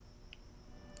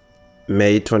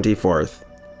May 24th,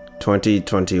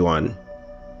 2021.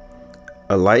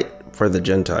 A light for the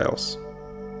Gentiles.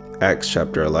 Acts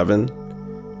chapter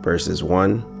 11, verses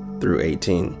 1 through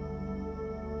 18.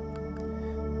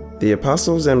 The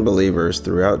apostles and believers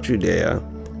throughout Judea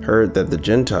heard that the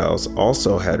Gentiles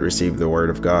also had received the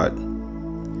word of God.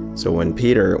 So when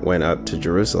Peter went up to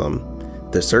Jerusalem,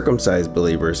 the circumcised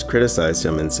believers criticized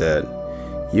him and said,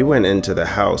 "You went into the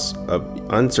house of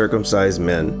uncircumcised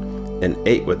men and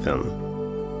ate with them."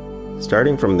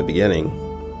 Starting from the beginning,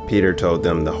 Peter told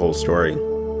them the whole story.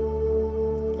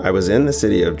 "I was in the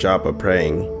city of Joppa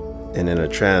praying, and in a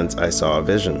trance I saw a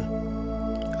vision.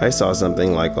 I saw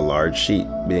something like a large sheet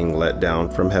being let down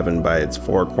from heaven by its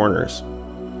four corners,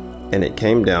 and it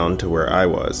came down to where I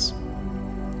was.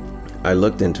 I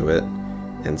looked into it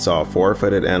and saw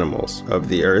four-footed animals of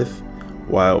the earth,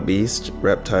 wild beasts,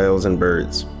 reptiles, and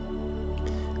birds.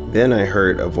 Then I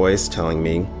heard a voice telling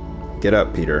me, 'Get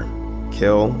up, Peter,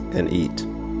 kill and eat.'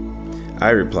 I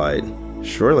replied,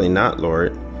 'Surely not,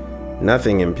 Lord.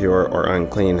 Nothing impure or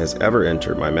unclean has ever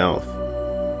entered my mouth.'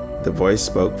 The voice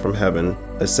spoke from heaven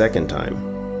a second time,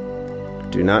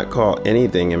 'Do not call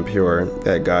anything impure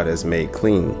that God has made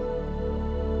clean.'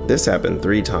 This happened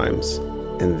 3 times,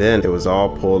 and then it was all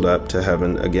pulled up to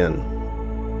heaven again.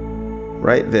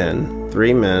 Right then,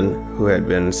 3 men who had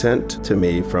been sent to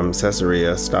me from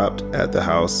Caesarea stopped at the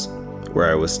house where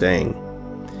I was staying.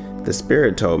 The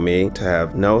Spirit told me to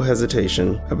have no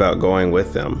hesitation about going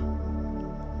with them.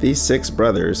 These 6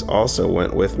 brothers also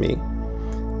went with me,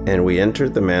 and we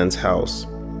entered the man's house.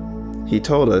 He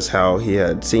told us how he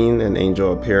had seen an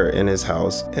angel appear in his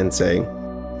house and say,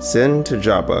 'Send to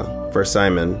Joppa for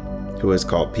Simon, who is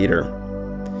called Peter.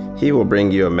 He will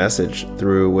bring you a message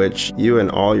through which you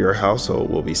and all your household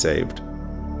will be saved.'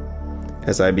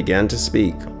 As I began to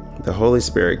speak, the Holy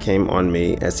Spirit came on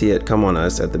me as he had come on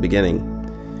us at the beginning.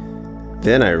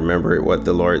 Then I remembered what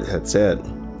the Lord had said,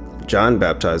 'John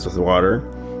baptized with water,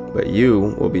 but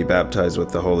you will be baptized with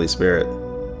the Holy Spirit.'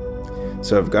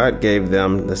 So if God gave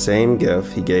them the same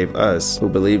gift he gave us who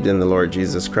believed in the Lord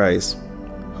Jesus Christ,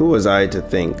 who was I to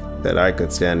think that I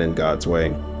could stand in God's way?"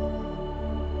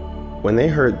 When they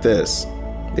heard this,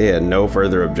 they had no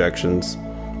further objections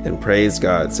and praised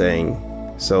God, saying,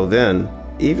 "So then,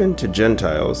 even to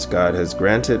Gentiles God has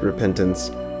granted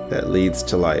repentance that leads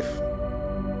to life."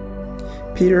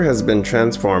 Peter has been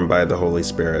transformed by the Holy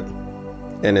Spirit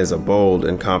and is a bold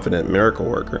and confident miracle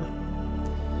worker.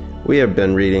 We have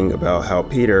been reading about how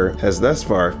Peter has thus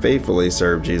far faithfully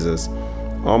served Jesus,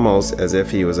 almost as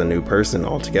if he was a new person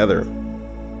altogether.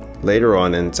 Later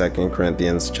on in 2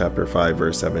 Corinthians chapter 5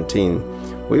 verse 17,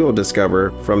 we will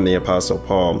discover from the Apostle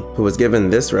Paul, who was given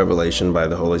this revelation by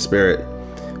the Holy Spirit,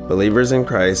 believers in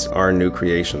Christ are new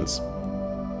creations.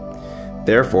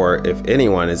 Therefore, if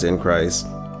anyone is in Christ,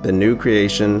 the new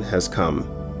creation has come.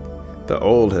 The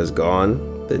old has gone,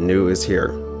 the new is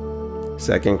here.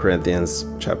 2 Corinthians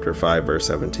chapter 5 verse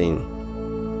 17.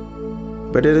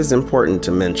 But it is important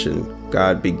to mention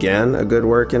God began a good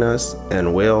work in us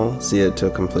and will see it to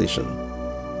completion.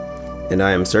 And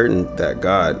I am certain that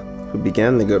God, who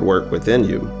began the good work within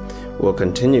you, will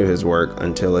continue his work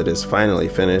until it is finally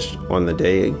finished on the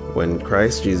day when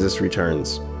Christ Jesus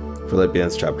returns.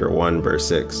 Philippians chapter 1 verse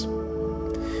 6.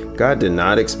 God did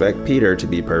not expect Peter to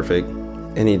be perfect,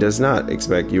 and he does not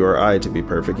expect you or I to be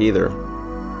perfect either.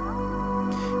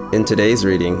 In today's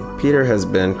reading, Peter has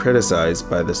been criticized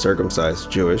by the circumcised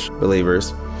Jewish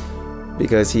believers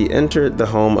because he entered the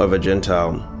home of a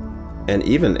Gentile and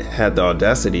even had the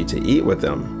audacity to eat with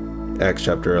them. Acts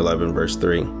chapter 11 verse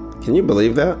 3. Can you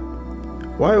believe that?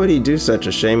 Why would he do such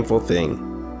a shameful thing?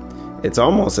 It's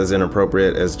almost as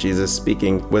inappropriate as Jesus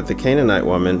speaking with the Canaanite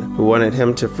woman who wanted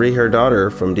him to free her daughter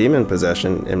from demon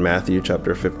possession in Matthew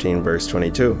chapter 15 verse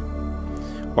 22.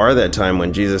 Or that time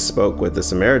when Jesus spoke with the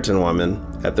Samaritan woman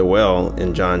at the well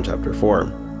in John chapter 4,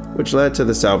 which led to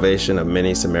the salvation of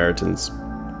many Samaritans.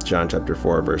 John chapter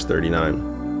 4 verse 39.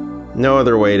 No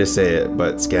other way to say it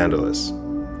but scandalous.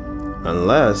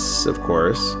 Unless, of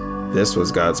course, this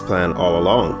was God's plan all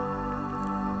along.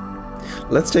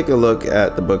 Let's take a look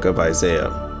at the book of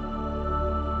Isaiah.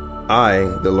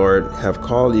 "I, the Lord, have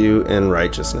called you in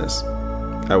righteousness.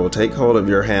 I will take hold of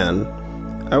your hand.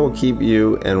 I will keep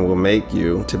you and will make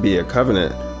you to be a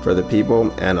covenant for the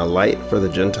people and a light for the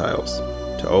Gentiles,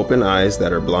 to open eyes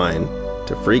that are blind,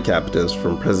 to free captives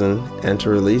from prison, and to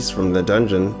release from the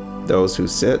dungeon those who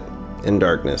sit in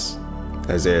darkness."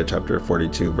 Isaiah chapter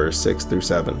 42 verse 6 through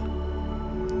 7.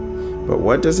 But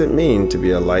what does it mean to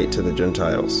be a light to the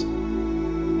Gentiles?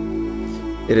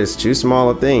 It is too small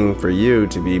a thing for you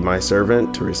to be my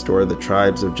servant to restore the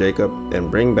tribes of Jacob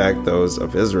and bring back those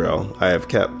of Israel I have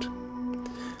kept.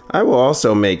 I will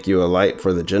also make you a light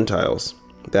for the Gentiles,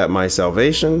 that my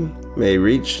salvation may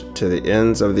reach to the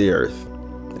ends of the earth.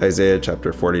 Isaiah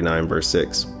chapter 49, verse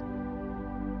 6.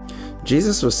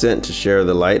 Jesus was sent to share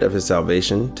the light of his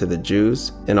salvation to the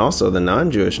Jews and also the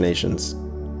non-Jewish nations.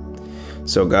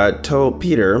 So God told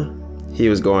Peter he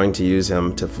was going to use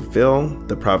him to fulfill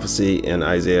the prophecy in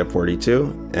Isaiah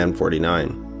 42 and 49,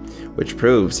 which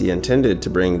proves he intended to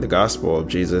bring the gospel of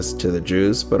Jesus to the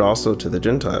Jews but also to the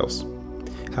Gentiles.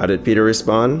 How did Peter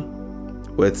respond?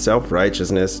 With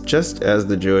self-righteousness, just as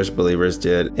the Jewish believers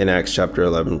did in Acts chapter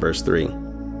 11, verse 3.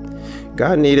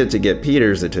 God needed to get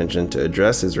Peter's attention to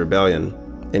address his rebellion,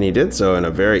 and he did so in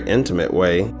a very intimate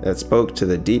way that spoke to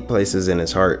the deep places in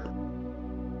his heart.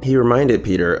 He reminded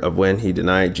Peter of when he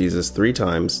denied Jesus 3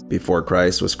 times before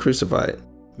Christ was crucified.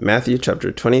 Matthew chapter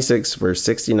 26, verse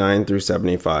 69 through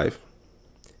 75.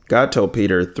 God told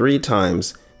Peter 3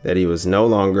 times that he was no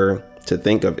longer to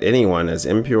think of anyone as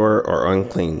impure or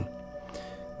unclean.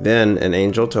 Then an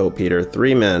angel told Peter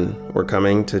 3 men were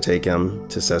coming to take him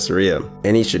to Caesarea,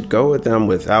 and he should go with them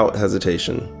without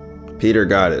hesitation. Peter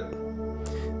got it.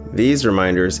 These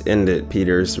reminders ended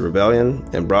Peter's rebellion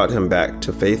and brought him back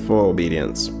to faithful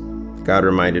obedience. God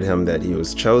reminded him that he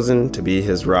was chosen to be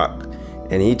his rock,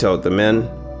 and he told the men,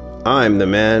 "I'm the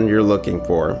man you're looking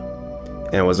for,"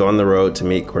 and was on the road to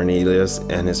meet Cornelius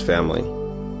and his family.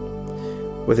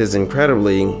 With his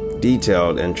incredibly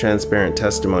detailed and transparent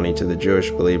testimony to the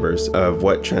Jewish believers of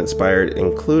what transpired,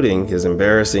 including his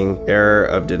embarrassing error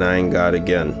of denying God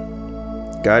again,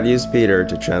 God used Peter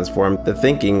to transform the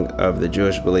thinking of the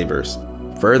Jewish believers,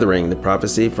 furthering the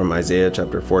prophecy from Isaiah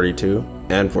chapter 42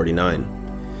 and 49.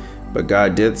 But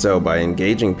God did so by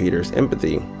engaging Peter's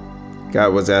empathy.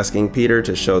 God was asking Peter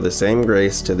to show the same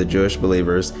grace to the Jewish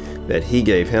believers that he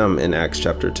gave him in Acts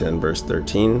chapter 10, verse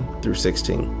 13 through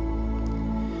 16.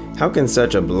 How can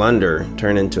such a blunder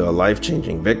turn into a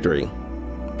life-changing victory?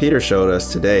 Peter showed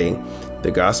us today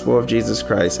the gospel of Jesus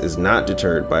Christ is not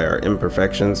deterred by our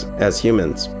imperfections as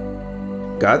humans.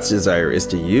 God's desire is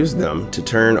to use them to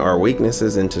turn our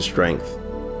weaknesses into strength.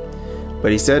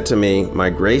 But he said to me, "My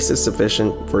grace is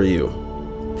sufficient for you,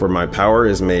 for my power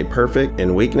is made perfect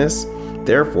in weakness.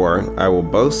 Therefore, I will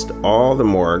boast all the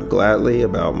more gladly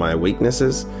about my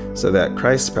weaknesses, so that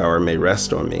Christ's power may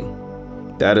rest on me.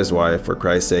 That is why, for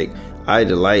Christ's sake, I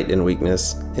delight in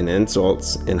weakness, in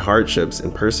insults, in hardships, in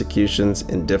persecutions,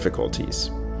 in difficulties.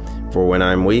 For when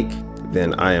I am weak,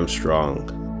 then I am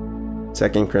strong."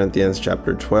 2 Corinthians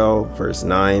chapter 12, verse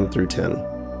 9 through 10.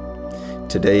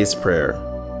 Today's prayer.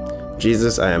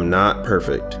 Jesus, I am not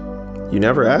perfect. You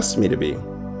never asked me to be.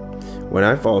 When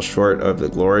I fall short of the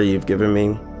glory you've given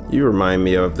me, you remind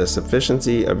me of the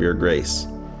sufficiency of your grace.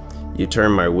 You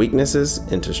turn my weaknesses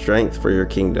into strength for your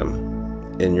kingdom.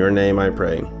 In your name I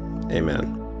pray.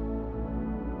 Amen.